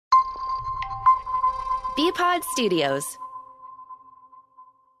B-Pod Studios.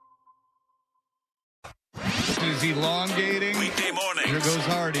 Is elongating. Weekday morning. Here goes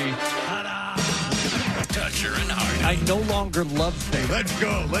Hardy. Toucher and Hardy. I no longer love things. Let's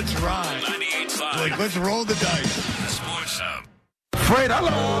go. Let's ride. 98.5. Like, let's roll the dice. The Sports Hub. Fred,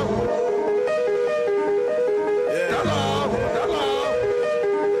 hello.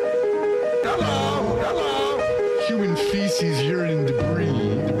 Hello. Human feces, urine, and debris.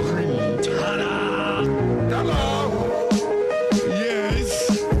 Hello. Yes.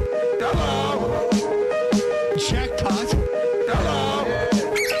 Hello. Jackpot. Hello.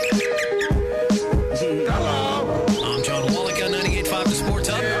 Hello. I'm John Wallach on 98.5 The Sports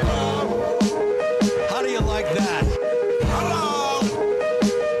Hub. How do you like that? Hello.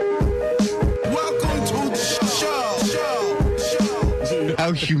 Welcome to the show.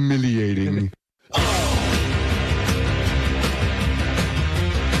 How humiliating.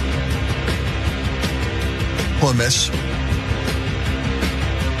 Hello, miss.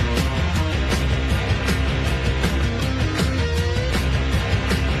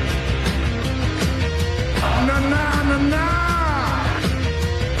 Na na na na.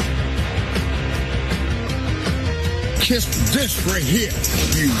 Kiss this right here,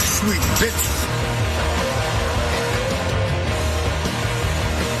 you sweet bitch.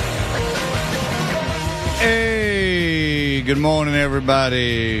 Hey, good morning,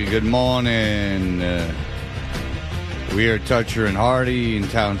 everybody. Good morning. We are Toucher and Hardy in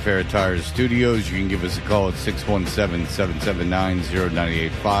Town Fair Tires Studios. You can give us a call at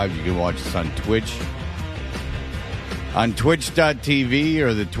 617-779-0985. You can watch us on Twitch, on twitch.tv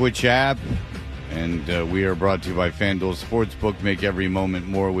or the Twitch app. And we are brought to you by FanDuel Sportsbook. Make every moment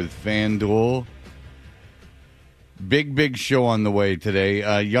more with FanDuel. Big show on the way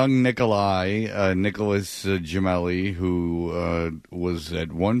today. Young Nicholas Gemelli, who was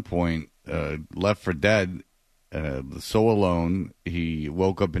at one point left for dead, so alone, he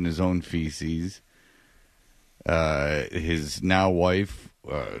woke up in his own feces. His now wife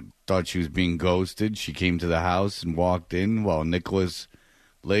thought she was being ghosted. She came to the house and walked in while Nicholas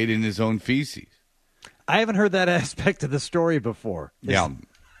laid in his own feces. I haven't heard that aspect of the story before. Yeah.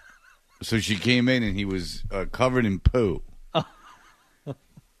 So she came in and he was covered in poo.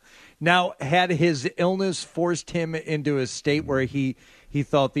 Now, had his illness forced him into a state where he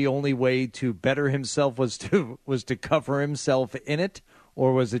thought the only way to better himself was to cover himself in it,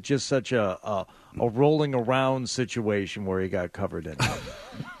 or was it just such a rolling around situation where he got covered in it?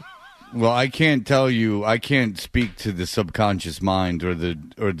 Well, I can't tell you. I can't speak to the subconscious mind or the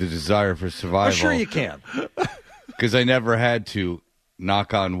desire for survival. Oh, sure you can. Because I never had to.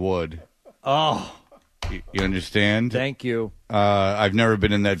 Knock on wood. Oh, you understand? Thank you. I've never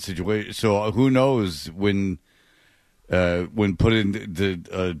been in that situation, so who knows when put in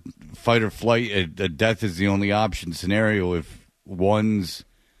the fight or flight, a death is the only option scenario. If one's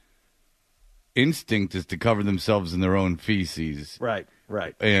instinct is to cover themselves in their own feces, right,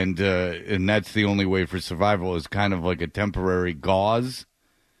 and that's the only way for survival, is kind of like a temporary gauze.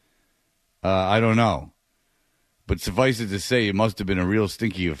 I don't know, but suffice it to say, it must have been a real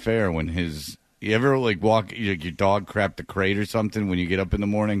stinky affair when you ever walk your dog crapped the crate or something when you get up in the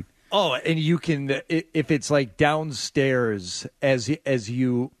morning. Oh, and you can, if it's like downstairs, as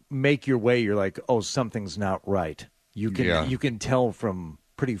you make your way, you're like, oh, something's not right. You can tell from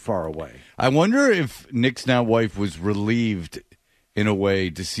pretty far away. I wonder if Nick's now wife was relieved in a way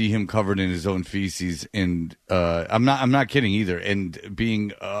to see him covered in his own feces, and I'm not kidding either, and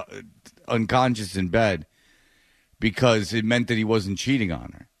being unconscious in bed, because it meant that he wasn't cheating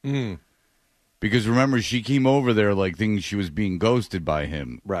on her. Mm. Because remember, she came over there thinking she was being ghosted by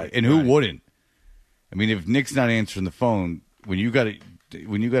him, right? And who wouldn't? I mean, if Nick's not answering the phone when you got a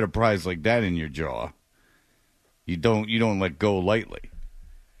prize like that in your jaw, you don't let go lightly.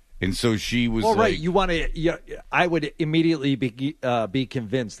 And so she was right. You want to? Yeah, I would immediately be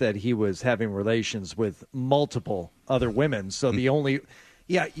convinced that he was having relations with multiple other women. So the only.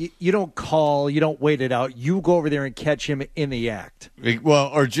 Yeah, you don't call, you don't wait it out. You go over there and catch him in the act. Well,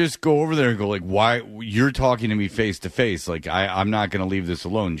 or just go over there and go why you're talking to me face to face? I'm not going to leave this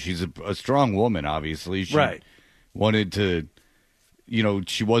alone. She's a strong woman, obviously. She wanted to,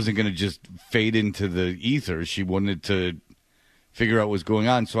 she wasn't going to just fade into the ether. She wanted to figure out what's going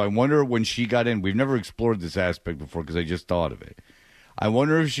on. So I wonder when she got in. We've never explored this aspect before because I just thought of it. I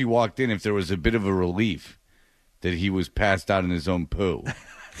wonder if she walked in, if there was a bit of a relief that he was passed out in his own poo.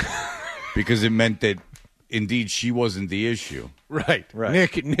 Because it meant that, indeed, she wasn't the issue. Right.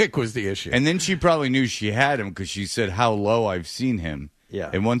 Nick was the issue. And then she probably knew she had him because she said, how low I've seen him. Yeah.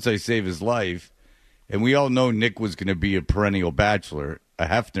 And once I save his life, and we all know Nick was going to be a perennial bachelor, a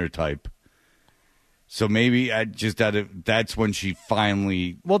Hefner type. So maybe that's when she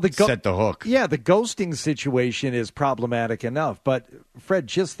finally set the hook. Yeah, the ghosting situation is problematic enough. But Fred,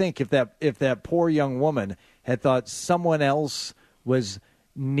 just think if that poor young woman had thought someone else was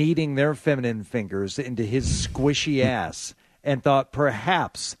kneading their feminine fingers into his squishy ass and thought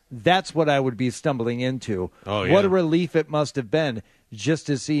perhaps that's what I would be stumbling into. Oh, yeah. What a relief it must have been just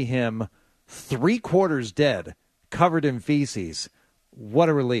to see him 3/4 dead, covered in feces. What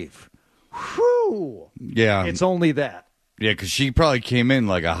a relief. Whew. Yeah. It's only that. Yeah, because she probably came in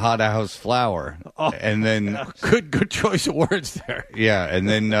like a hothouse flower, and then good choice of words there. Yeah, and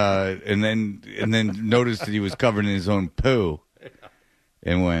then noticed that he was covered in his own poo,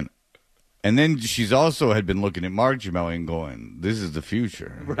 and went. And then she's also had been looking at Mark Gemelli and going, "This is the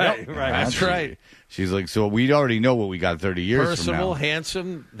future." Right. That's right. She's like, "So we already know what we got 30 years from now." Percival,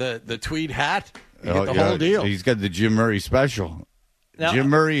 handsome, the tweed hat, you get the whole deal. He's got the Jim Murray special. Now, Jim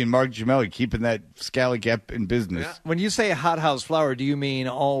Murray and Mark Gemelli keeping that scally cap in business. Yeah. when you say hothouse flower, do you mean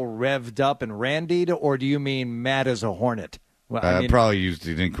all revved up and randied, or do you mean mad as a hornet? Well, I probably used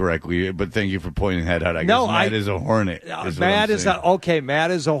it incorrectly, but thank you for pointing that out. I guess mad as a hornet. Mad as a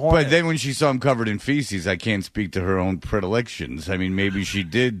hornet. But then when she saw him covered in feces, I can't speak to her own predilections. I mean, maybe she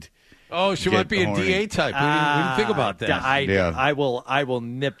did. Oh, she might be a DA type. We didn't think about that. I will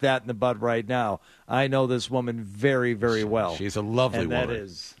nip that in the bud right now. I know this woman very, very well. She's a lovely woman. That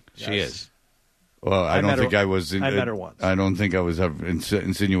is. She is. Well, I don't think I was. I met her once. I don't think I was ever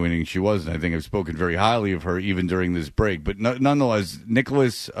insinuating she wasn't. I think I've spoken very highly of her even during this break. But nonetheless,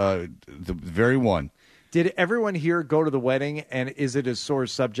 Nicholas, the very one. Did everyone here go to the wedding, and is it a sore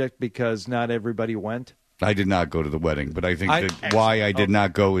subject because not everybody went? I did not go to the wedding, but I think that why I did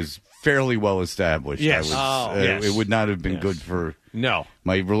not go is fairly well established. Yes. Yes. It would not have been good for. No.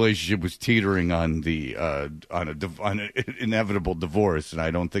 My relationship was teetering on an inevitable divorce, and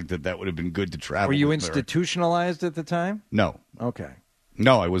I don't think that would have been good to travel. Were you with her. institutionalized at the time? No. Okay.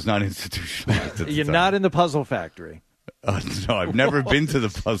 No, I was not institutionalized at the You're time. not in the Puzzle Factory. No, I've never been to the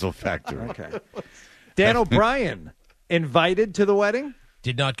Puzzle Factory. Okay. Dan O'Brien, invited to the wedding?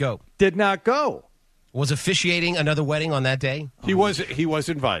 Did not go. Did not go. Was officiating another wedding on that day. He was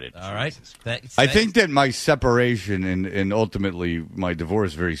invited. All right. I think that my separation and ultimately my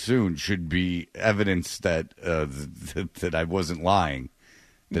divorce very soon should be evidence that that I wasn't lying.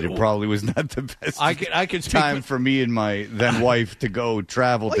 That it probably was not the best I can speak time for me and my then wife to go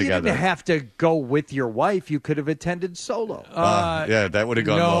travel together. You didn't have to go with your wife. You could have attended solo. Yeah, that would have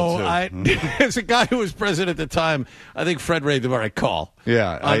gone well, too. As a guy who was president at the time, I think Fred made the right call.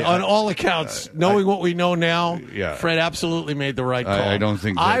 Yeah. On all accounts, knowing what we know now, yeah. Fred absolutely made the right call. I don't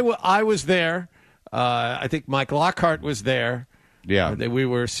think that... I was there. I think Mike Lockhart was there. Yeah. We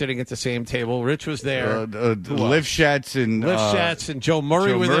were sitting at the same table. Rich was there. Lifshats and Joe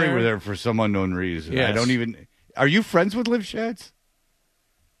Murray were there. were there for some unknown reason. Yes. I don't even... Are you friends with Lifshats?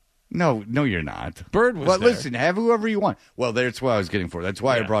 No, you're not. Bird was there. there. Listen, have whoever you want. Well, that's what I was getting for. That's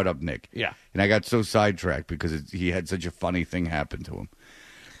why I brought up Nick. Yeah. And I got so sidetracked because he had such a funny thing happen to him.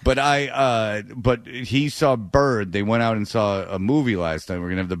 But but he saw Bird. They went out and saw a movie last night. We're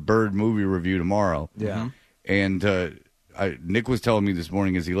gonna have the Bird movie review tomorrow. Yeah. And Nick was telling me this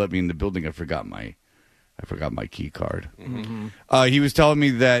morning as he let me in the building, I forgot my key card. Mm-hmm. He was telling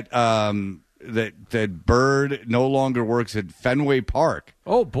me that that Bird no longer works at Fenway Park.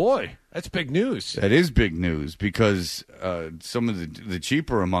 Oh boy, that's big news. That is big news because some of the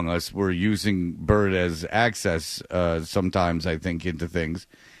cheaper among us were using Bird as access sometimes, I think, into things.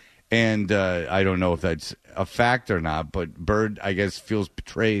 And I don't know if that's a fact or not, but Bird, I guess, feels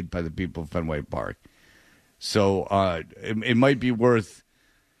betrayed by the people of Fenway Park. So it might be worth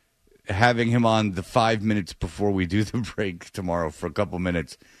having him on the 5 minutes before we do the break tomorrow for a couple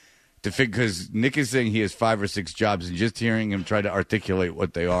minutes because Nick is saying he has 5 or 6 jobs, and just hearing him try to articulate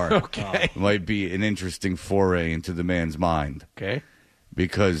what they are might be an interesting foray into the man's mind. Okay,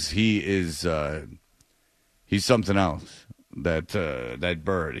 because he's something else. That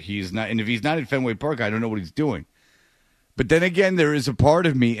Bird, he's not, and if he's not at Fenway Park, I don't know what he's doing. But then again, there is a part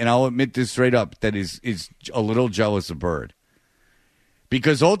of me, and I'll admit this straight up, that is a little jealous of Bird.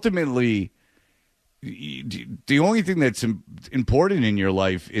 Because ultimately, the only thing that's important in your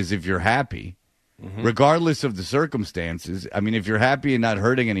life is if you're happy, regardless of the circumstances. I mean, if you're happy and not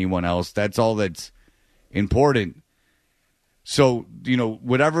hurting anyone else, that's all that's important. So,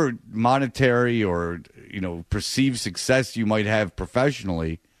 whatever monetary or, perceived success you might have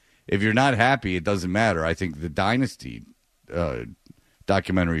professionally, if you're not happy, it doesn't matter. I think the Dynasty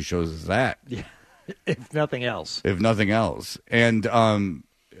documentary shows us that. Yeah, if nothing else. And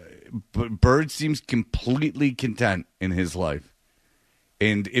Bird seems completely content in his life.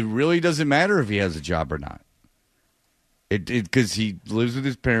 And it really doesn't matter if he has a job or not. Because he lives with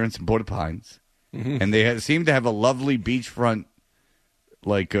his parents in Port Pines. Mm-hmm. And they seem to have a lovely beachfront,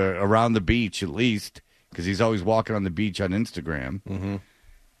 like around the beach at least, because he's always walking on the beach on Instagram. Mm-hmm.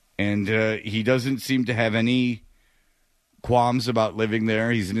 And he doesn't seem to have any qualms about living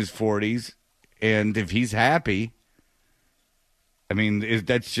there. He's in his 40s. And if he's happy, I mean,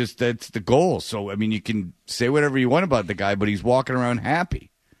 that's the goal. So, I mean, you can say whatever you want about the guy, but he's walking around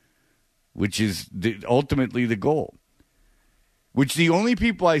happy, which is ultimately the goal. Which the only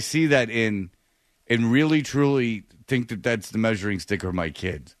people I see that in and really, truly think that that's the measuring stick are my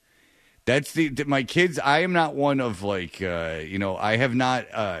kids. That's my kids. I am not one of like, I have not,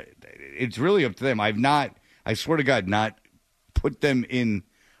 it's really up to them. I've not, I swear to God, not put them in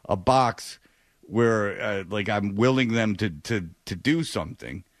a box where like I'm willing them to do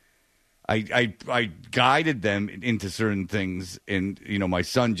something. I guided them into certain things, and my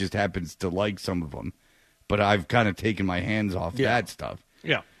son just happens to like some of them, but I've kind of taken my hands off that stuff.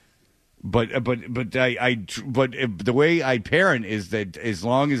 Yeah. But the way I parent is that as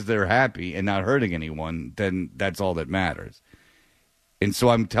long as they're happy and not hurting anyone, then that's all that matters. And so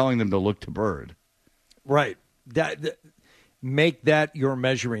I'm telling them to look to Bird. Right. Make that your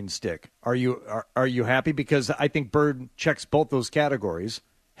measuring stick. Are you happy? Because I think Bird checks both those categories.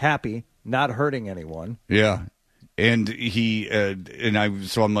 Happy, not hurting anyone. Yeah. And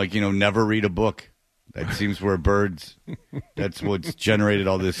so I'm like, never read a book. That seems where that's what's generated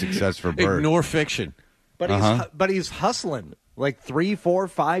all this success for Bird. Ignore fiction. But he's hustling like 3, 4,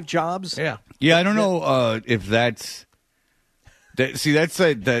 5 jobs. Yeah. Yeah, I don't know if that's that. See, that's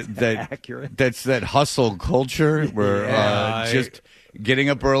that accurate. That's that hustle culture where just getting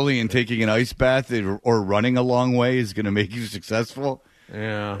up early and taking an ice bath or running a long way is going to make you successful.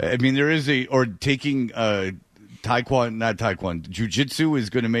 Yeah. I mean, or taking jiu-jitsu is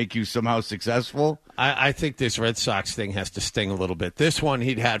going to make you somehow successful. I think this Red Sox thing has to sting a little bit. This one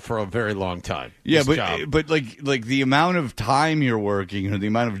he'd had for a very long time. Yeah, but like the amount of time you're working or the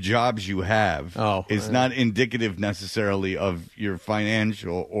amount of jobs you have is not indicative necessarily of your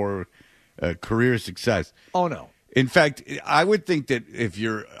financial or career success. Oh, no. In fact, I would think that if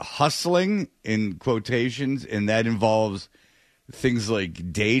you're hustling in quotations and that involves things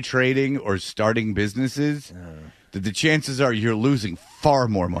like day trading or starting businesses, that the chances are you're losing far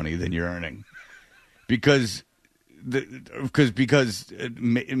more money than you're earning. Because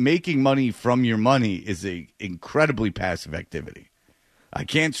making money from your money is a incredibly passive activity. I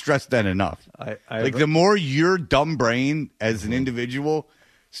can't stress that enough. The more your dumb brain as an individual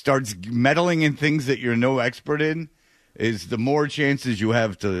starts meddling in things that you're no expert in, is the more chances you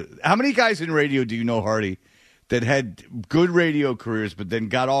have to. How many guys in radio do you know, Hardy, that had good radio careers but then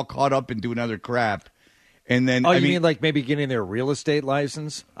got all caught up in doing other crap? And then, you mean like maybe getting their real estate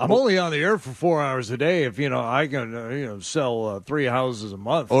license? I'm only on the air for 4 hours a day. If I can, sell 3 houses a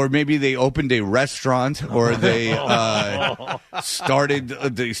month, or maybe they opened a restaurant, or they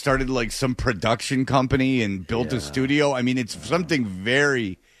started like some production company and built a studio. I mean, it's something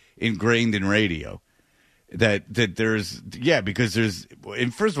very ingrained in radio that there's because there's.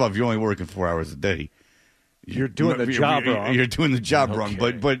 And first of all, if you're only working 4 hours a day, you're doing the job wrong. You're doing the job wrong.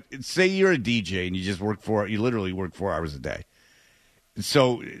 But say you're a DJ and you just you literally work 4 hours a day.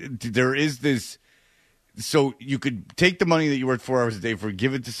 So there is this. So you could take the money that you work 4 hours a day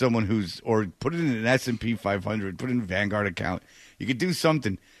give it to someone or put it in an S&P 500, put it in a Vanguard account. You could do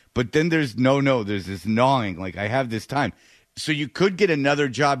something. But then there's there's this gnawing. Like, I have this time. So you could get another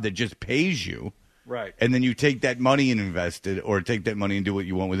job that just pays you. Right. And then you take that money and invest it, or take that money and do what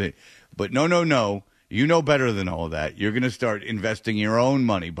you want with it. But no. You know better than all of that. You're going to start investing your own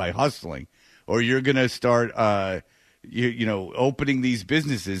money by hustling, or you're going to start, opening these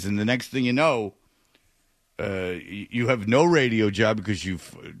businesses. And the next thing you know, you have no radio job because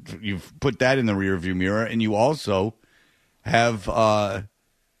you've put that in the rearview mirror, and you also have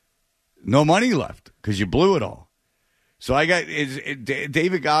no money left because you blew it all. So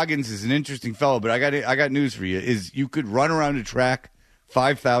David Goggins is an interesting fellow, but I got news for you: you could run around a track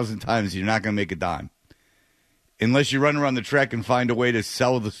 5,000 times, and you're not going to make a dime. Unless you run around the track and find a way to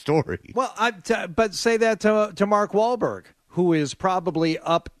sell the story. Well, but say that to Mark Wahlberg, who is probably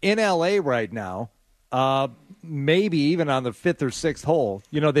up in L.A. right now, maybe even on the 5th or 6th hole.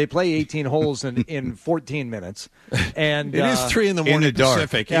 They play 18 holes in 14 minutes. And it is 3 a.m. in the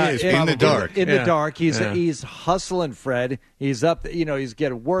Pacific. Dark. In the dark. In the dark. He's hustling, Fred. He's up, he's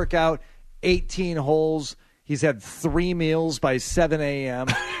getting a workout, 18 holes. He's had 3 meals by 7 a.m.,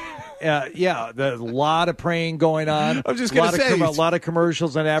 there's a lot of praying going on. I'm just going to say. A lot of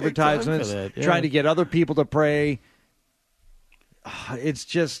commercials and advertisements trying to get other people to pray. it's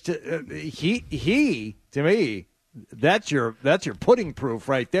just he to me. That's your pudding proof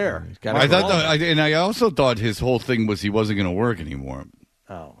right there. I also thought his whole thing was he wasn't going to work anymore.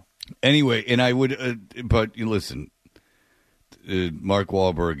 Oh. Anyway, and I would, but listen, Mark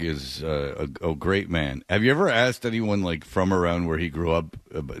Wahlberg is a great man. Have you ever asked anyone like from around where he grew up?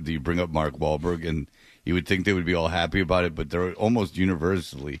 Do you bring up Mark Wahlberg, and you would think they would be all happy about it, but they're almost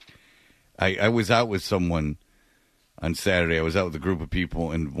universally. I was out with someone on Saturday. I was out with a group of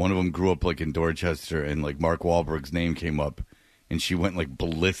people, and one of them grew up like in Dorchester, and like Mark Wahlberg's name came up, and she went like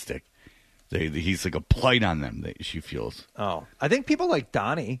ballistic. He's like a plight on them. She feels. Oh, I think people like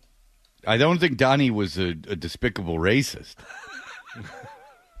Donnie. I don't think Donnie was a despicable racist.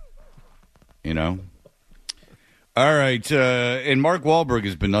 You know? All right. And Mark Wahlberg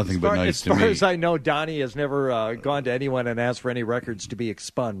has been nothing but nice to me. As far as I know, Donnie has never gone to anyone and asked for any records to be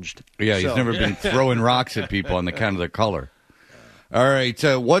expunged. Yeah, he's never been throwing rocks at people on the count of their color. All right.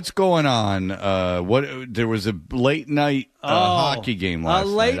 What's going on? There was a late night hockey game last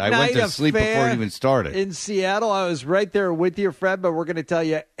night. I went to sleep before it even started. In Seattle, I was right there with your friend, but we're going to tell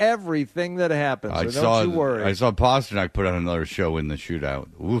you everything that happened, so don't you worry. I saw Pasternak put on another show in the shootout.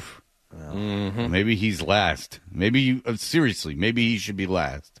 Oof. Well, maybe he's last. Seriously, maybe he should be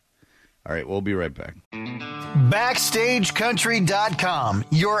last. All right, we'll be right back. BackstageCountry.com,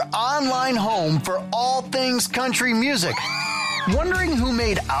 your online home for all things country music. Wondering who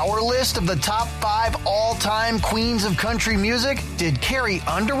made our list of the top 5 all-time queens of country music? Did Carrie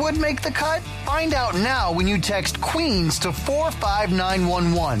Underwood make the cut? Find out now when you text Queens to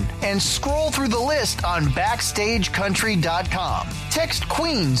 45911 and scroll through the list on BackstageCountry.com. Text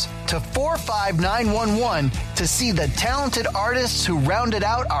Queens to 45911 to see the talented artists who rounded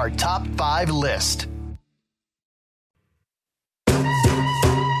out our top 5 list.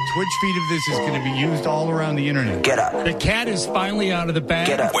 Twitch feed of this is going to be used all around the internet. Get up. The cat is finally out of the bag.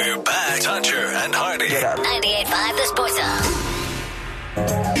 Get up. We're back. Hunter and Hardy. Get up. 98.5 The Sports Zone.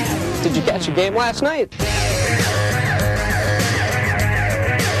 Did you catch a game last night?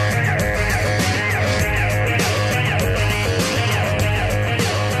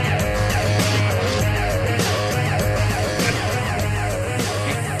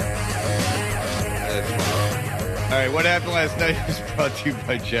 All right, what happened last night was brought to you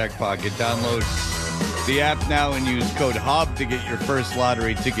by Jack Pocket. Download the app now and use code HUB to get your first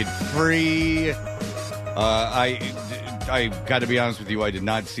lottery ticket free. I got to be honest with you, I did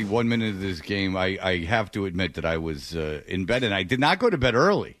not see 1 minute of this game. I have to admit that I was in bed, and I did not go to bed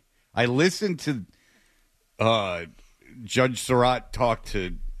early. I listened to Judge Surratt talk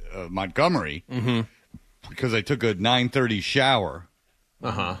to Montgomery because I took a 9:30 shower.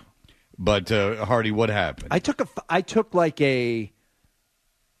 Uh-huh. But Hardy, what happened? I took like a.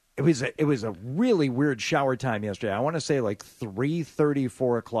 It was a really weird shower time yesterday. I want to say like 3:30,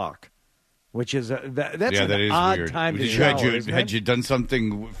 4 o'clock, which is that's an odd weird. time to shower. Had you done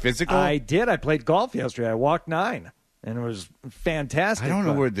something physical? I did. I played golf yesterday. I walked 9. And it was fantastic. I don't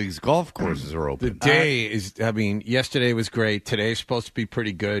know where these golf courses are open. The day is, yesterday was great. Today's supposed to be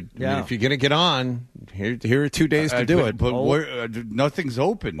pretty good. Yeah. I mean, if you're going to get on, here are 2 days to do it. But nothing's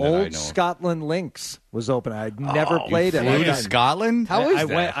open that I know. Old Scotland Links was open. I'd never played it. You flew to Scotland? How is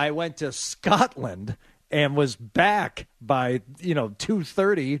that? I went to Scotland and was back by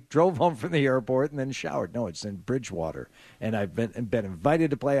 2:30. Drove home from the airport and then showered. No, it's in Bridgewater, and I've been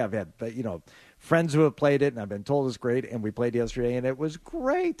invited to play. I've had friends who have played it, and I've been told it's great. And we played yesterday, and it was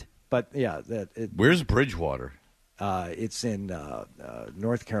great. But yeah, where's Bridgewater? It's in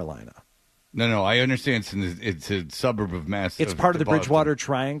North Carolina. No, I understand it's a suburb of Mass. It's part of the Bridgewater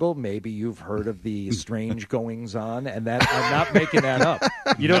Triangle. Maybe you've heard of the strange goings-on, and that I'm not making that up.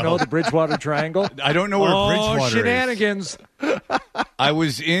 You don't know the Bridgewater Triangle? I don't know where Bridgewater shenanigans. is. I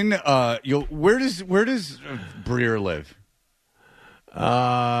was in. Where does Breer live?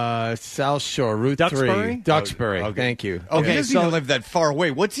 South Shore, Route Duxbury? 3. Duxbury. Okay. Thank you. Oh, he doesn't even live that far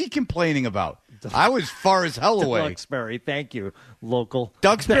away. What's he complaining about? I was far as hell away. Duxbury, thank you, local.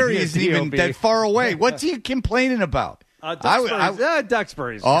 Duxbury isn't even that far away. What's he complaining about?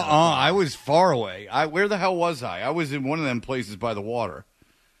 Duxbury's. I was far away. Where the hell was I? I was in one of them places by the water,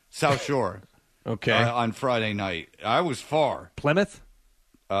 South Shore. Okay. On Friday night, I was far. Plymouth.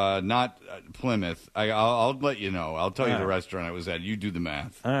 Not Plymouth. I'll let you know. I'll tell you the restaurant I was at. You do the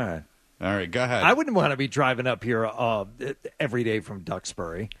math. All right, go ahead. I wouldn't want to be driving up here every day from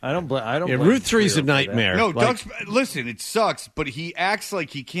Duxbury. I don't. Route 3 is a nightmare. No, listen, it sucks, but he acts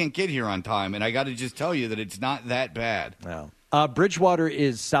like he can't get here on time, and I got to just tell you that it's not that bad. No. Bridgewater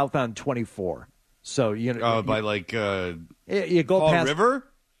is south on 24, so by you go Fall past River.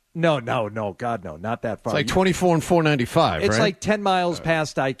 No, God, no, not that far. It's like 24 and 495, It's right? like 10 miles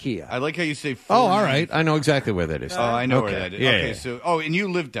past IKEA. I like how you say. Oh, all right. I know exactly where that is. Oh, I know where that is. Yeah, Okay, yeah. so and you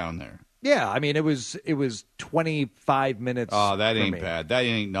live down there. Yeah, I mean, it was 25 minutes. Oh, that for ain't me. bad. That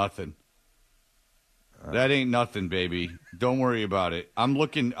ain't nothing. That ain't nothing, baby. Don't worry about it. I'm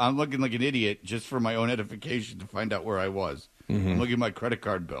looking like an idiot just for my own edification to find out where I was. I'm looking at my credit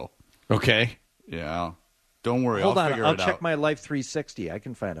card bill. Okay. Yeah. Don't worry. Hold I'll on, figure I'll it check out. my Life 360. I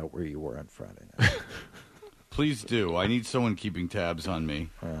can find out where you were on Friday night. Please do. I need someone keeping tabs on me.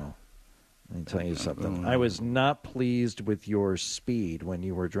 Well, let me tell you something. I was not pleased with your speed when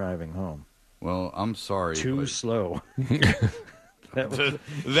you were driving home. Well, I'm sorry. Too but slow.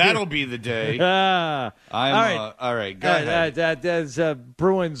 that'll be the day. All right. All right. Go ahead. There's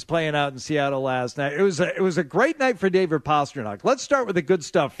Bruins playing out in Seattle last night. It was a great night for David Pastrnak. Let's start with the good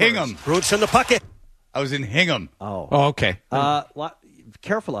stuff first. Hingham. Roots in the pocket. I was in Hingham. Oh, okay.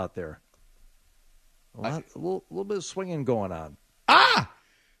 Careful out there. A little bit of swinging going on.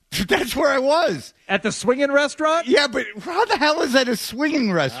 That's where I was. At the swinging restaurant? Yeah, but how the hell is that a swinging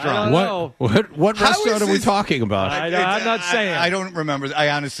restaurant? I don't know. What How restaurant is are we this- talking about? I'm not saying. I don't remember. I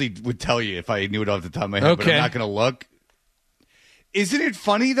honestly would tell you if I knew it off the top of my head, but Okay. I'm not going to look. Isn't it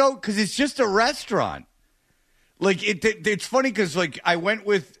funny, though? Because it's just a restaurant. Like, it's funny because, like, I went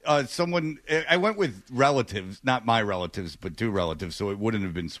with someone. I went with relatives, not my relatives, but two relatives, so it wouldn't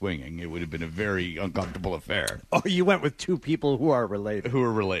have been swinging. It would have been a very uncomfortable affair. Oh, you went with two people who are related. Who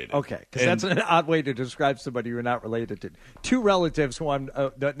are related. Okay, because that's an odd way to describe somebody you're not related to. Two relatives who I'm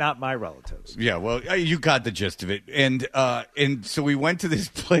not my relatives. Yeah, well, you got the gist of it, and so we went to this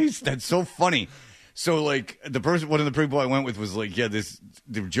place that's so funny. So like one of the people I went with was like, yeah,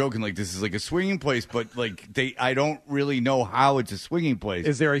 they were joking like this is like a swinging place, but like I don't really know how it's a swinging place.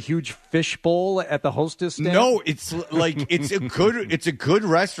 Is there a huge fish bowl at the hostess stand? No, it's like it's a good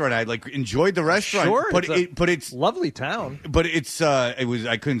restaurant. I like enjoyed the restaurant, Sure, but it's lovely town. But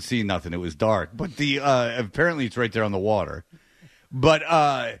I couldn't see nothing. It was dark. But apparently it's right there on the water. But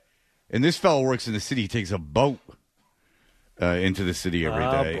and this fellow works in the city. He takes a boat into the city every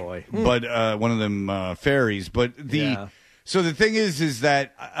day. Oh, boy. But one of them ferries. But so the thing is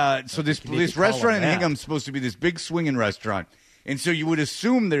that so this call restaurant in them that. Hingham's supposed to be this big swinging restaurant, and so you would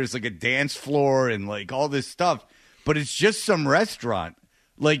assume there's like a dance floor and like all this stuff, but it's just some restaurant.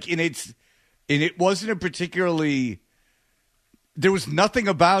 Like and it wasn't a particularly. There was nothing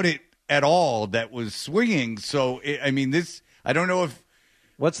about it at all that was swinging. So I don't know if.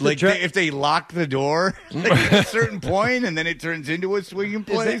 What's the Like if they lock the door at a certain point and then it turns into a swinging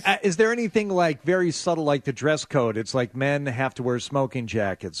place? Is there anything like very subtle like the dress code? It's like men have to wear smoking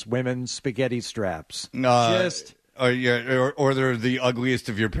jackets, women spaghetti straps. Or they're the ugliest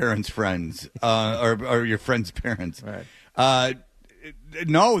of your parents' friends, or your friends' parents. Right.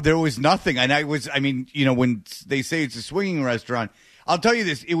 No, there was nothing. And when they say it's a swinging restaurant, I'll tell you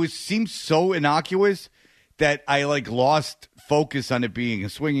this: seemed so innocuous that I like lost focus on it being a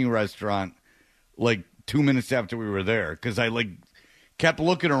swinging restaurant like 2 minutes after we were there because I like kept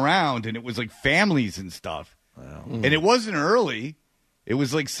looking around and it was like families and stuff. Wow. And it wasn't early. It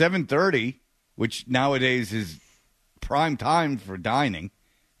was like 7:30, which nowadays is prime time for dining.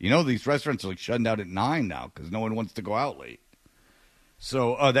 You know, these restaurants are like shutting down at 9 now because no one wants to go out late.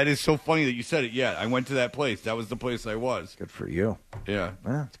 So that is so funny that you said it. Yeah, I went to that place. That was the place I was. Good for you. Yeah.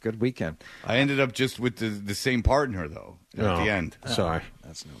 It's a good weekend. I ended up just with the same partner, though, at the end. Sorry.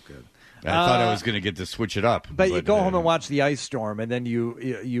 That's no good. I thought I was going to get to switch it up. But you go home and watch the ice storm, and then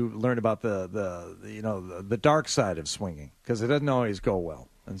you learn about the dark side of swinging because it doesn't always go well,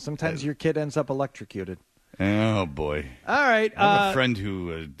 and sometimes your kid ends up electrocuted. Oh boy! All right, I have a friend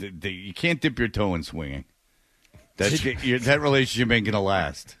who you can't dip your toe in swinging. That relationship ain't gonna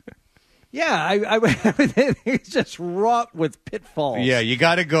last. Yeah, I it's just wrought with pitfalls. Yeah, you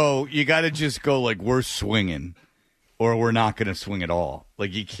gotta go. You gotta just go like we're swinging, or we're not gonna swing at all.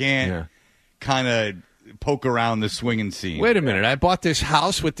 Like you can't kind of poke around the swinging scene. Wait a minute. I bought this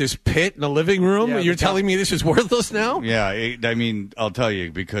house with this pit in the living room. Yeah, You're telling me this is worthless now? Yeah, I'll tell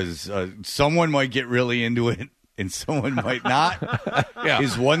you because someone might get really into it. And someone might not.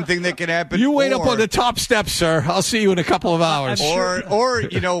 Is one thing that can happen. You wait up on the top steps, sir. I'll see you in a couple of hours. Or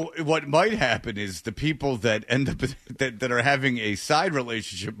what might happen is the people that end up that are having a side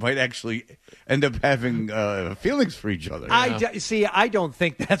relationship might actually end up having feelings for each other. I don't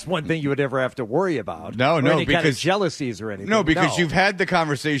think that's one thing you would ever have to worry about. No, any because kind of jealousies or anything. No, because you've had the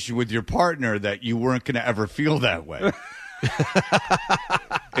conversation with your partner that you weren't going to ever feel that way.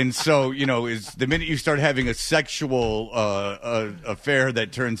 And so, is the minute you start having a sexual affair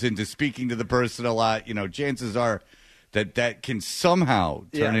that turns into speaking to the person a lot, chances are that can somehow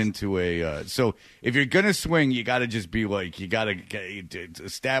turn into a. So if you're gonna swing, you got to just be like, you got to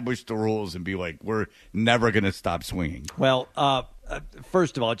establish the rules and be like, we're never gonna stop swinging. Well,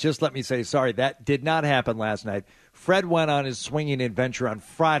 first of all, just let me say sorry. That did not happen last night. Fred went on his swinging adventure on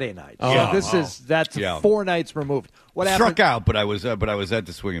Friday night. So that's 4 nights removed. What happened? Struck out, but I was at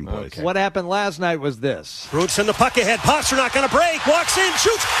the swinging place. Okay. What happened last night was this. Bruins in the puck ahead. Pasternak going to break. Walks in,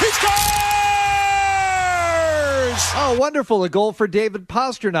 shoots. He scores! Oh, wonderful. A goal for David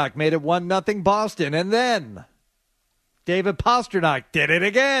Pasternak made it 1-0 Boston. And then David Pasternak did it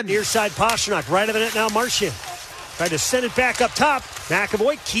again. Near side Pasternak. Right of the net now, Marchand. Tried to send it back up top.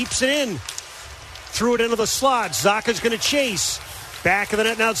 McAvoy keeps it in. Threw it into the slot. Zaka's going to chase. Back of the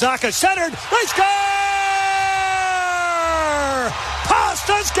net now. Zaka centered. They score!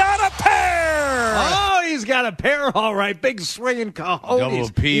 Pasta's got a pair! Oh, he's got a pair, all right. Big swinging cojones. Double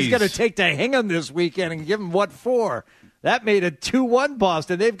P's. He's going to take to Hingham this weekend and give him what for? That made it 2-1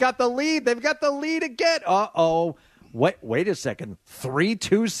 Boston. They've got the lead. They've got the lead again. Uh-oh. Wait a second.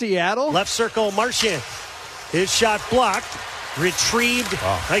 3-2 Seattle? Left circle, Marchand. His shot blocked. Retrieved.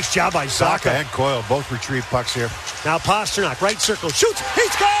 Oh. Nice job by Zaka. And Coyle both retrieved pucks here. Now Pasternak, right circle, shoots. He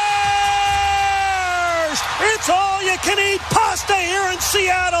scores! It's all you can eat pasta here in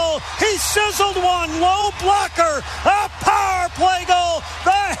Seattle. He sizzled one, low blocker, a power play goal,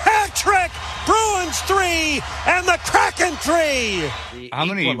 the hat trick. Bruins 3 and the Kraken 3.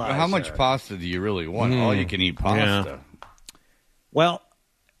 How much pasta do you really want? All you can eat pasta. Yeah. Well,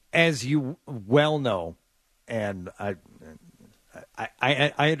 as you well know, and I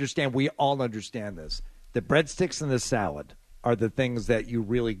understand, we all understand this. The breadsticks and the salad are the things that you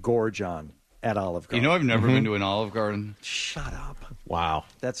really gorge on at Olive Garden. You know, I've never been to an Olive Garden. Shut up. Wow.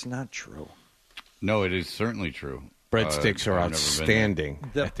 That's not true. No, it is certainly true. Breadsticks are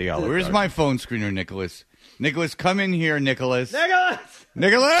outstanding at the Olive Garden. Where's my phone screener, Nicholas? Nicholas, come in here, Nicholas.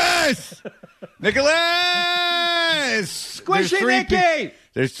 Nicholas! Squishy Nicky!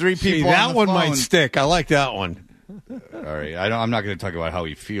 There's 3 people See, on that the one phone. might stick. I like that one. All right, I'm not going to talk about how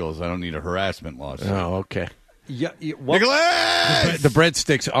he feels. I don't need a harassment lawsuit. Oh, okay. Nicholas! The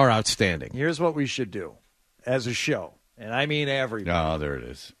breadsticks are outstanding. Here's what we should do as a show, and I mean everybody. Oh, there it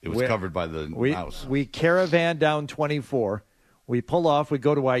is. It was covered by the mouse. We caravan down 24. We pull off. We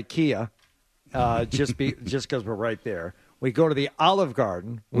go to IKEA, just because we're right there. We go to the Olive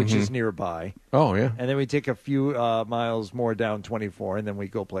Garden, which is nearby. Oh, yeah. And then we take a few miles more down 24, and then we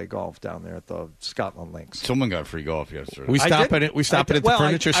go play golf down there at the Scotland Links. Someone got free golf yesterday. We stop at the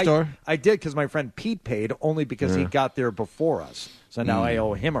furniture store? I did, because my friend Pete paid, only because he got there before us. So now I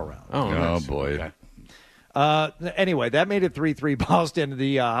owe him around. Oh, nice. Boy. Okay. Anyway, that made it 3-3 Boston.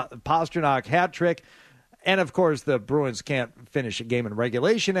 The Pasternak hat trick. And, of course, the Bruins can't finish a game in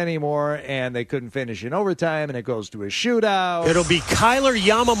regulation anymore, and they couldn't finish in overtime, and it goes to a shootout. It'll be Kyler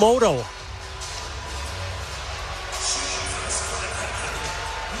Yamamoto.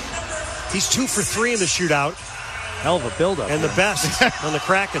 He's 2 for 3 in the shootout. Hell of a buildup. And the best on the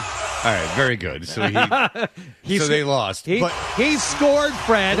Kraken. All right, very good. So they lost. He scored,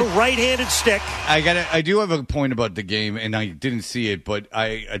 Fred. A right-handed stick. I do have a point about the game, and I didn't see it, but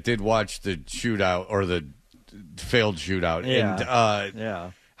I did watch the shootout or the failed shootout. Yeah.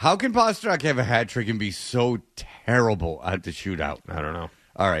 And how can Pasternak have a hat trick and be so terrible at the shootout? I don't know.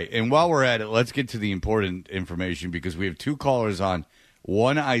 All right, and while we're at it, let's get to the important information because we have 2 callers on.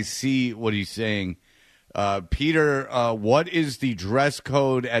 One, I see what he's saying. Peter, what is the dress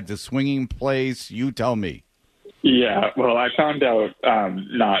code at the swinging place? You tell me. Yeah, well, I found out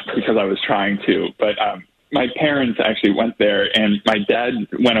not because I was trying to, but my parents actually went there, and my dad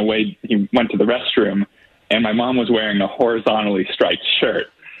went away. He went to the restroom, and my mom was wearing a horizontally striped shirt.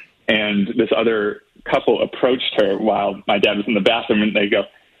 And this other couple approached her while my dad was in the bathroom, and they go,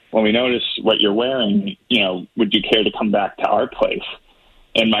 "Well, we noticed what you're wearing. Would you care to come back to our place?"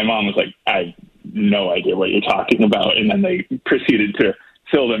 And my mom was like, "I have no idea what you're talking about." And then they proceeded to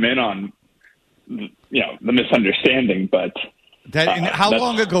fill them in on, the misunderstanding. But how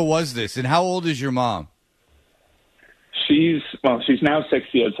long ago was this? And how old is your mom? She's now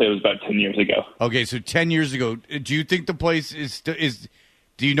 60. I'd say it was about 10 years ago. Okay, so 10 years ago. Do you think the place is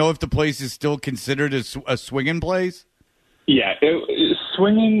do you know if the place is still considered a swinging place? Yeah, it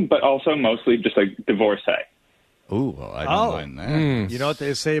swinging, but also mostly just like divorcee. Ooh, well, I don't mind that. You know what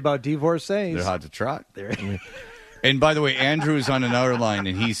they say about divorcees? They're hot to trot. And by the way, Andrew is on another line,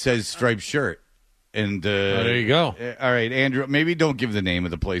 and he says striped shirt. And there you go. All right, Andrew, maybe don't give the name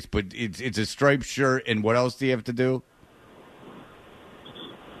of the place, but it's a striped shirt. And what else do you have to do?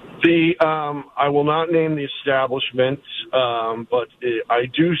 I will not name the establishment, but I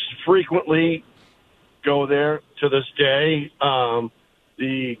do frequently go there to this day.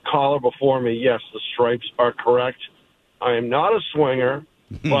 The caller before me, yes, the stripes are correct. I am not a swinger,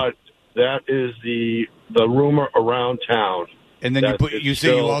 but that is the rumor around town. And then you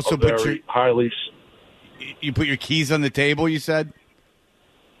say you also put you put your keys on the table. You said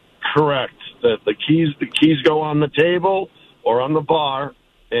correct. That the keys go on the table or on the bar,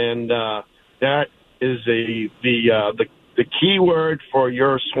 and that is the key word for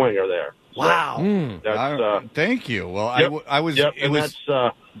your swinger there. Wow. So that's, thank you. Well, yep, I was. Yep, it was.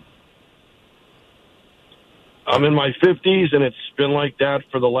 That's, I'm in my 50s, and it's been like that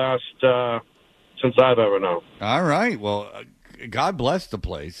for the last since I've ever known. All right. Well, God bless the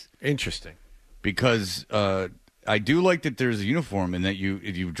place. Interesting. Because I do like that there's a uniform and that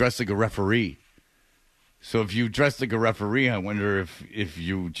you dress like a referee. So if you dress like a referee, I wonder if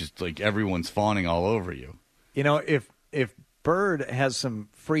you just like everyone's fawning all over you. You know, if Bird has some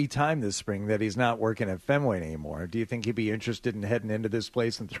free time this spring that he's not working at Fenway anymore, do you think he'd be interested in heading into this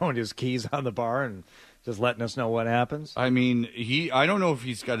place and throwing his keys on the bar and just letting us know what happens? I mean, I don't know if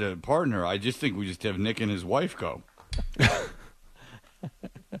he's got a partner. I just think we just have Nick and his wife go.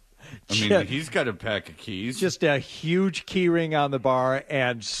 I mean, he's got a pack of keys. Just a huge key ring on the bar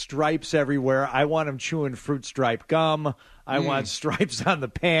and stripes everywhere. I want him chewing fruit stripe gum. I want stripes on the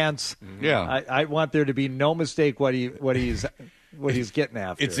pants. Yeah, I want there to be no mistake what he's getting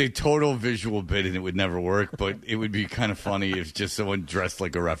after. It's a total visual bit, and it would never work. But it would be kind of funny if just someone dressed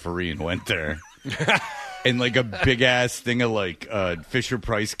like a referee and went there. And like a big ass thing of like Fisher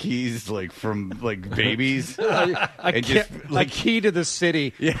Price keys, like from like babies, a key to the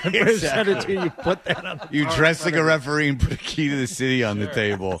city. Yeah, exactly. It to you. Put that on. You dress like a referee and put a key to the city on the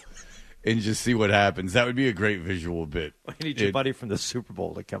table, and just see what happens. That would be a great visual bit. I need your buddy from the Super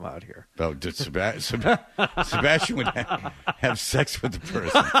Bowl to come out here. Oh, Sebastian would have sex with the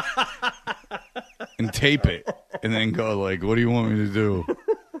person and tape it, and then go like, "What do you want me to do?"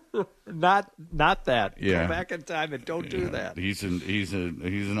 Not that. Yeah. Go back in time and don't do that. He's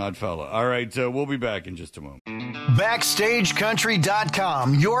an odd fella. All right, we'll be back in just a moment.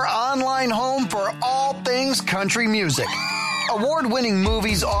 BackstageCountry.com, your online home for all things country music. Award-winning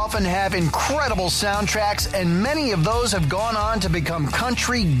movies often have incredible soundtracks, and many of those have gone on to become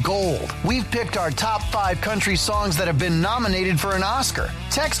country gold. We've picked our top 5 country songs that have been nominated for an Oscar.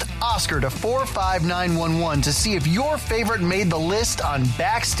 Text Oscar to 45911 to see if your favorite made the list on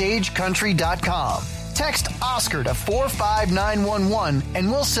BackstageCountry.com. Text Oscar to 45911 and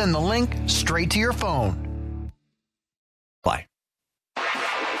we'll send the link straight to your phone. Bye.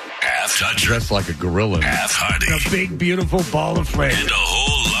 Half Toucher. Dressed like a gorilla. Half Hardy. A big, beautiful ball of flame. And a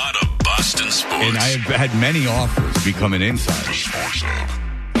whole lot of Boston sports. And I have had many offers to become an insider.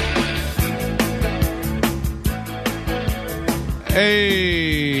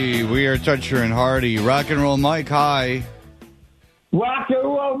 Hey, we are Toucher and Hardy. Rock and Roll Mike, hi. Rock and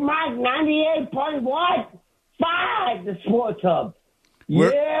Roll Mike, 98.15, the Sports Hub.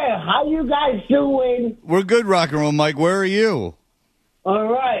 How you guys doing? We're good, Rock and Roll Mike. Where are you?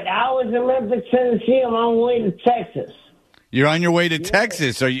 All right, I was in Memphis, Tennessee. I'm on my way to Texas. You're on your way to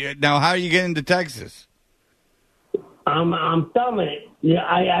Texas. Now, how are you getting to Texas? I'm thumbing it. Yeah,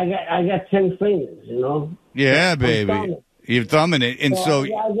 I got 10 fingers, you know. Yeah, baby. You're thumbing it, and so I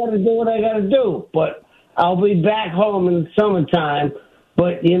got to do what I got to do. But I'll be back home in the summertime.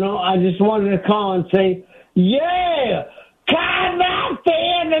 But you know, I just wanted to call and say, yeah, come out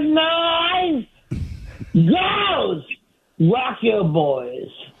there, the noise goes. Rock your boys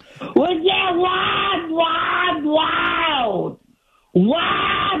with your wild, wild, wild,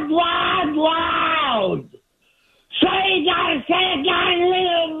 wild, wild, wild. So you gotta say it, got a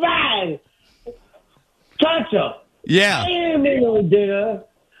little bag. Toucher. Yeah. Hey, little dear.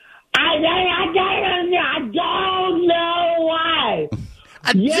 I don't know why.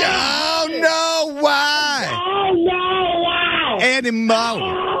 I don't know why.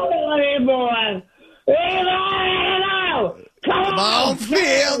 Anymore. Come on,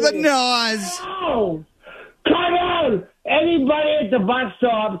 feel the noise. Come on. Anybody at the bus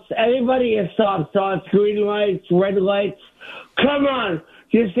stops, anybody at stop starts, green lights, red lights, come on.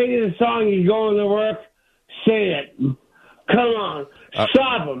 Just sing the song, you're going to work, sing it. Come on.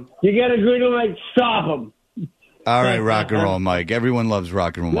 Stop them. You get a green light, stop them. All right, Rock and Roll Mike. Everyone loves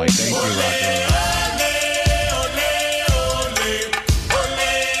Rock and Roll Mike. Thank you, Rock and Roll.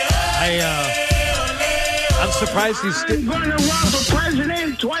 I'm surprised he's still. I'm going to run for president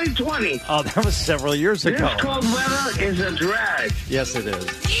in 2020. Oh, that was several years ago. This cold weather is a drag. Yes, it is.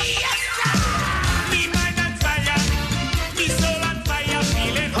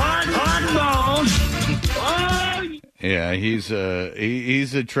 Hard balls. Yeah, he's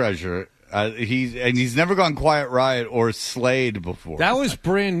a treasure. He's never gone Quiet Riot or Slade before. That was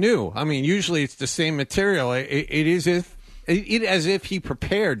brand new. I mean, usually it's the same material. It is as if he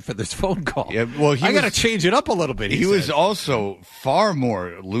prepared for this phone call. Yeah, well, I got to change it up a little bit. He was also far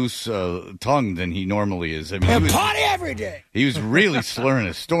more loose tongued than he normally is. I mean, party every day. He was really slurring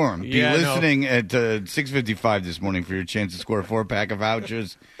a storm. Yeah, Be listening at 6:55 this morning for your chance to score a 4-pack of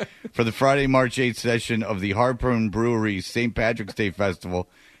vouchers for the Friday, March 8th session of the Harpoon Brewery St. Patrick's Day Festival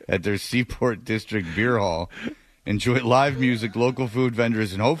at their Seaport District Beer Hall. Enjoy live music, local food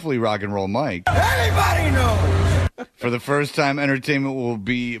vendors, and hopefully Rock and Roll Mike. Everybody knows. For the first time, entertainment will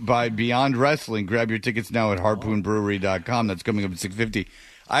be by Beyond Wrestling. Grab your tickets now at harpoonbrewery.com. That's coming up at 6:50.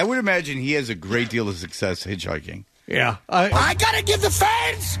 I would imagine he has a great deal of success hitchhiking. Yeah. I got to give the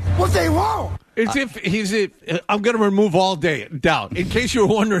fans what they want. It's I'm going to remove all doubt. In case you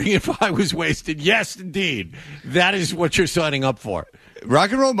were wondering if I was wasted, yes, indeed. That is what you're signing up for.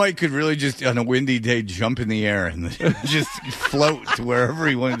 Rock and Roll Mike could really just, on a windy day, jump in the air and just float to wherever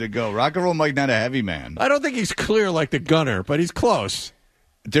he wanted to go. Rock and Roll Mike, not a heavy man. I don't think he's clear like the gunner, but he's close.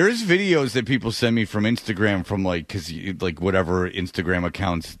 There is videos that people send me from Instagram from, because whatever Instagram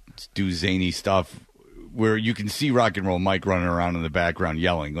accounts do zany stuff, where you can see Rock and Roll Mike running around in the background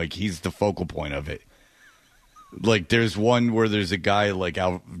yelling. Like, he's the focal point of it. Like, there's one where there's a guy,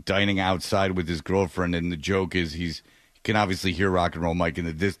 out dining outside with his girlfriend, and the joke is you can obviously hear Rock and Roll Mike in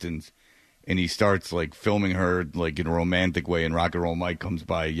the distance, and he starts, filming her, in a romantic way, and Rock and Roll Mike comes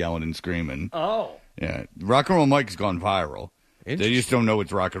by yelling and screaming. Oh. Yeah. Rock and Roll Mike's gone viral. They just don't know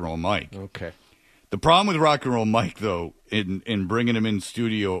it's Rock and Roll Mike. Okay. The problem with Rock and Roll Mike, though, in bringing him in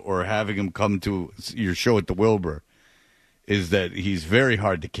studio or having him come to your show at the Wilbur, is that he's very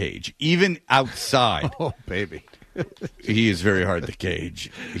hard to cage. Even outside. Oh, baby. He is very hard to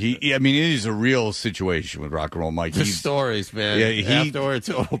cage. It is a real situation with Rock and Roll Mike. The stories, man. Yeah, afterwards,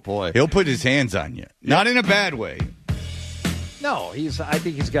 oh boy, he'll put his hands on you, not in a bad way. No, I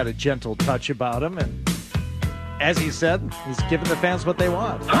think he's got a gentle touch about him, and as he said, he's giving the fans what they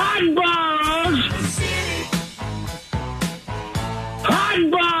want. Hot balls!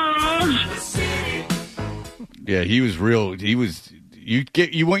 Hot balls! Yeah, he was real. He was. You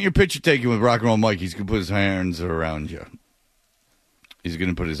want your picture taken with Rock and Roll Mike, he's going to put his hands around you. He's going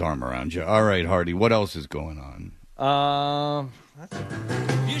to put his arm around you. All right, Hardy, what else is going on?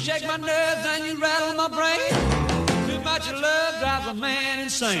 You shake my nerves and you rattle my brain. Too much love drives a man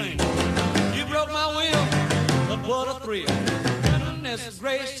insane. You broke my will, but what a thrill.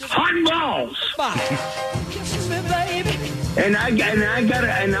 Hot balls! Kiss me, baby. And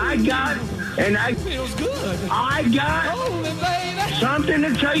I feels good. I got something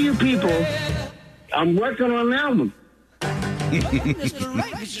to tell you people. I'm working on an album.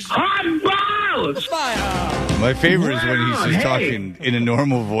 Hot balls! My favorite is when he's just talking in a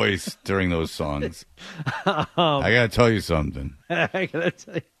normal voice during those songs. I got to tell you something. I got to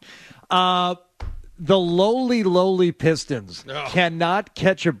tell you. The lowly Pistons cannot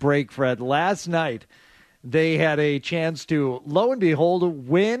catch a break, Fred. Last night, they had a chance to, lo and behold,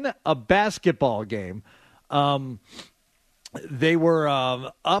 win a basketball game. They were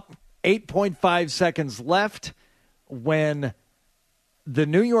up 8.5 seconds left when the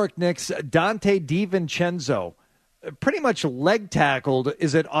New York Knicks, Dante DiVincenzo, pretty much leg tackled.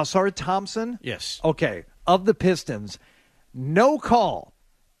 Is it Osar Thompson? Yes. Okay. Of the Pistons. No call.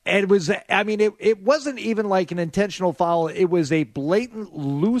 It was, it wasn't even like an intentional foul. It was a blatant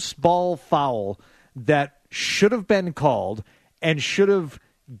loose ball foul that should have been called and should have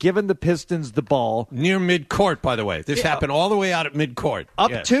given the Pistons the ball. Near midcourt, by the way. This happened all the way out at midcourt.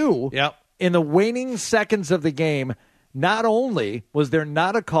 Yep. In the waning seconds of the game, not only was there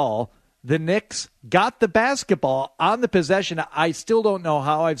not a call, the Knicks got the basketball on the possession. I still don't know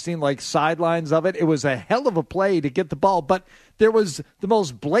how. I've seen sidelines of it. It was a hell of a play to get the ball, but there was the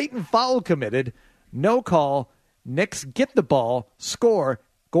most blatant foul committed. No call. Knicks get the ball, score,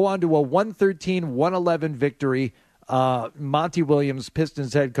 go on to a 113-111 victory. Monty Williams,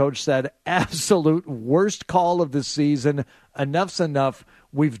 Pistons head coach, said, absolute worst call of the season. Enough's enough.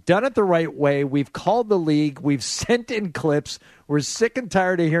 We've done it the right way. We've called the league. We've sent in clips. We're sick and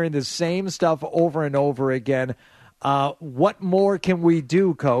tired of hearing the same stuff over and over again. What more can we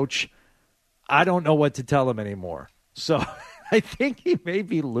do, Coach? I don't know what to tell him anymore. So I think he may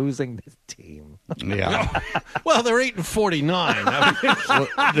be losing the team. Yeah. Well, they're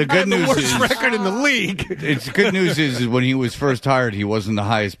 8-49. The good news worst is record in the league. It's good news is when he was first hired, he wasn't the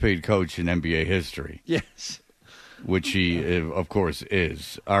highest paid coach in NBA history. Yes. which he, of course,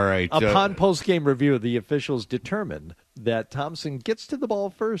 is. All right. Upon post-game review, the officials determined that Thompson gets to the ball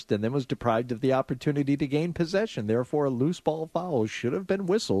first and then was deprived of the opportunity to gain possession. Therefore, a loose ball foul should have been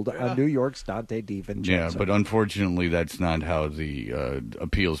whistled on New York's Dante DiVincenzo. Yeah, but unfortunately, that's not how the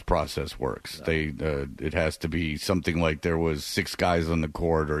appeals process works. No. It has to be something like there was 6 guys on the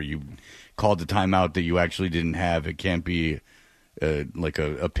court, or you called the timeout that you actually didn't have. It can't be like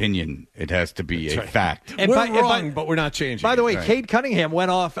an opinion. It has to be a fact. And we're wrong, but we're not changing. By the way, Cade Cunningham went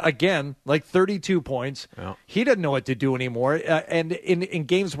off again, like 32 points. Yeah. He doesn't know what to do anymore. And in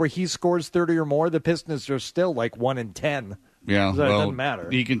games where he scores 30 or more, the Pistons are still like 1-10. Yeah, so it doesn't matter.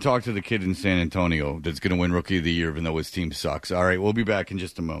 He can talk to the kid in San Antonio that's going to win Rookie of the Year, even though his team sucks. All right, we'll be back in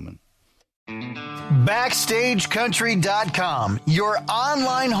just a moment. BackstageCountry.com, your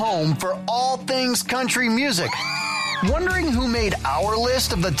online home for all things country music. Wondering who made our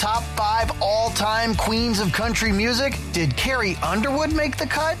list of the top 5 all-time queens of country music? Did Carrie Underwood make the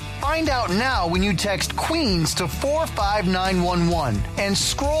cut? Find out now when you text Queens to 45911 and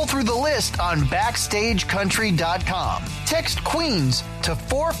scroll through the list on BackstageCountry.com. Text Queens to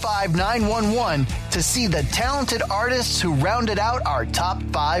 45911 to see the talented artists who rounded out our top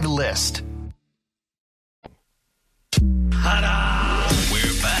 5 list.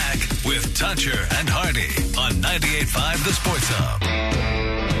 We're back with Toucher and Hardy on 98.5 The Sports Hub.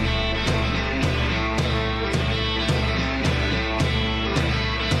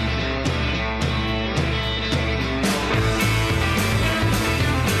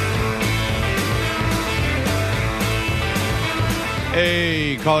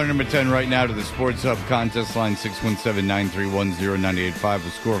 Hey, caller number 10 right now to the Sports Hub contest line, 617-931-0985.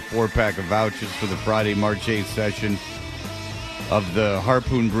 We'll score a 4-pack of vouchers for the Friday, March 8th session of the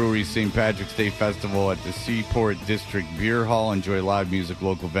Harpoon Brewery St. Patrick's Day Festival at the Seaport District Beer Hall. Enjoy live music,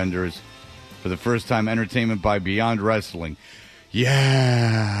 local vendors. For the first time, entertainment by Beyond Wrestling.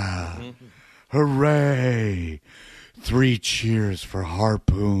 Yeah! Hooray! 3 cheers for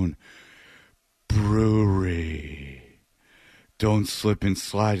Harpoon Brewery. Don't slip and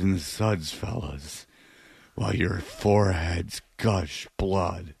slide in the suds, fellas, while your foreheads gush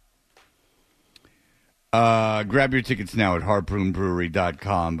blood. Grab your tickets now at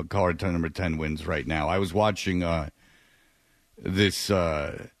harpoonbrewery.com, but caller number 10 wins right now. I was watching this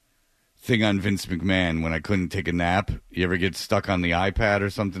thing on Vince McMahon when I couldn't take a nap. You ever get stuck on the iPad or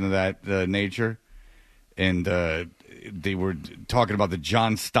something of that nature? And they were talking about the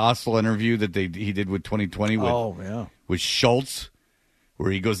John Stossel interview that he did with 2020 with Schultz,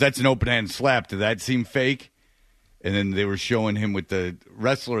 where he goes, "That's an open-hand slap. Did that seem fake?" And then they were showing him with the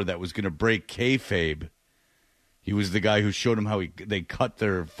wrestler that was going to break kayfabe. He was the guy who showed him how they cut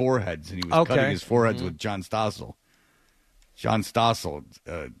their foreheads, and he was cutting his foreheads with John Stossel. John Stossel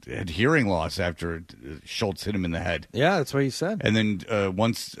had hearing loss after Schultz hit him in the head. Yeah, that's what he said. And then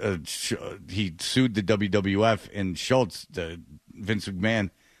once he sued the WWF, and Schultz, Vince McMahon,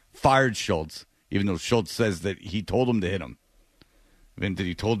 fired Schultz, even though Schultz says that he told him to hit him. And that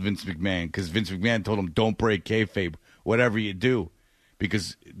he told Vince McMahon, because Vince McMahon told him, "Don't break kayfabe, whatever you do."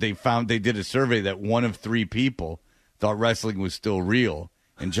 Because they did a survey that 1 of 3 people thought wrestling was still real.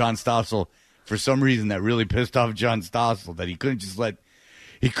 And John Stossel, for some reason, that really pissed off John Stossel, that he couldn't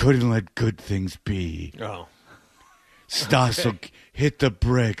let good things be. Oh. Stossel hit the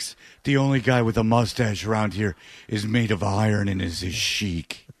bricks. The only guy with a mustache around here is made of iron and is his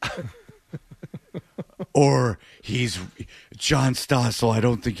chic. Or he's John Stossel, I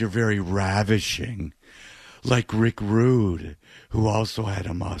don't think you're very ravishing. Like Rick Rude, who also had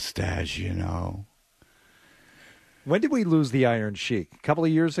a mustache, you know. When did we lose the Iron Sheik? A couple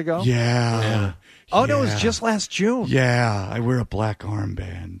of years ago? Yeah. Oh, no, it was just last June. Yeah, I wear a black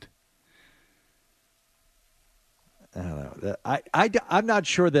armband. I don't know. I'm not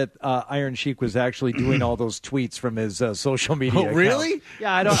sure that Iron Sheik was actually doing all those tweets from his social media. Oh, really? Account.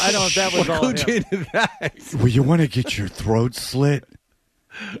 Yeah, I don't. That was all. Who did that? Well, you want to get your throat slit?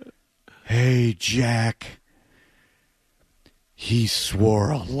 Hey, Jack. He swore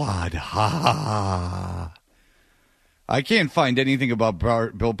a lot. Ha ha. I can't find anything about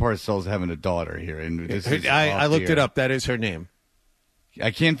Bill Parcells having a daughter here. And this is I looked it up. That is her name. I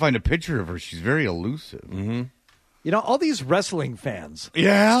can't find a picture of her. She's very elusive. Mm-hmm. You know, all these wrestling fans.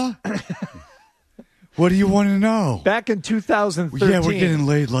 Yeah? What do you want to know? Back in 2013. Yeah, we're getting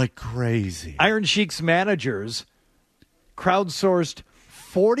laid like crazy. Iron Sheik's managers crowdsourced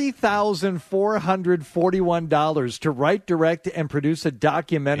 $40,441 to write, direct, and produce a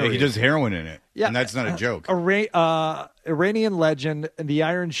documentary. Yeah, he does heroin in it. Yeah, and that's not a joke. Iranian legend, the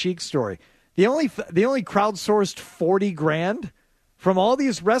Iron Sheik story. They only crowdsourced $40,000 from all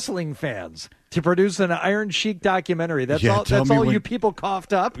these wrestling fans. to produce an Iron Sheik documentary. That's Yeah, all. tell That's me all when- you people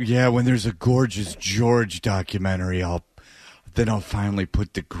coughed up. Yeah, when there's a Gorgeous George documentary, I'll finally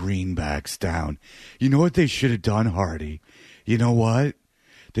put the greenbacks down. You know what they should have done, Hardy? You know what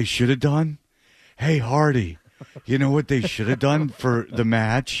they should have done? Hey, Hardy, you know what they should have done for the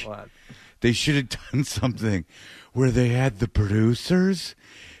match? What? They should have done something where they had the producers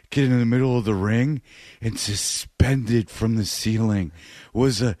get in the middle of the ring and suspended from the ceiling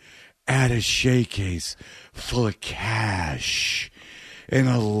was a attaché case full of cash and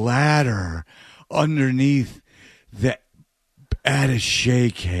a ladder underneath the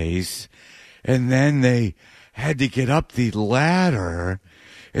attaché case, and then they had to get up the ladder,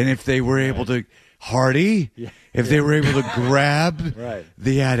 and if they were able to, Hardy, if they were able to grab Right.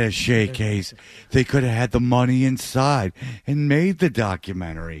 the attaché case, they could have had the money inside and made the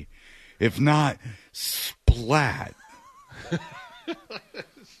documentary. If not, splat.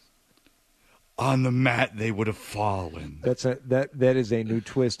 On the mat, they would have fallen. That is a new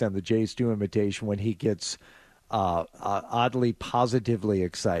twist on the Jay Stu imitation when he gets oddly positively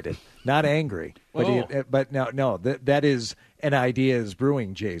excited, not angry, but no, that is an idea is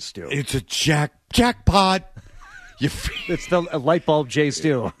brewing. Jay Stu. It's a jackpot. It's the light bulb Jay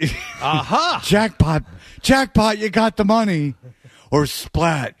Stu. Aha! Jackpot! You got the money, or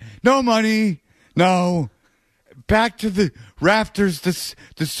splat? No money. No. Back to the rafters.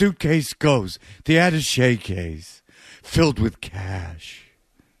 The suitcase goes. The attaché case filled with cash.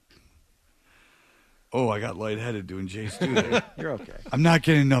 Oh, I got lightheaded doing Jay Stu there. You're okay. I'm not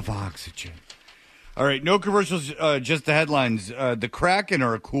getting enough oxygen. All right, no commercials, just the headlines. The Kraken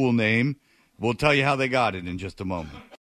are a cool name. We'll tell you how they got it in just a moment.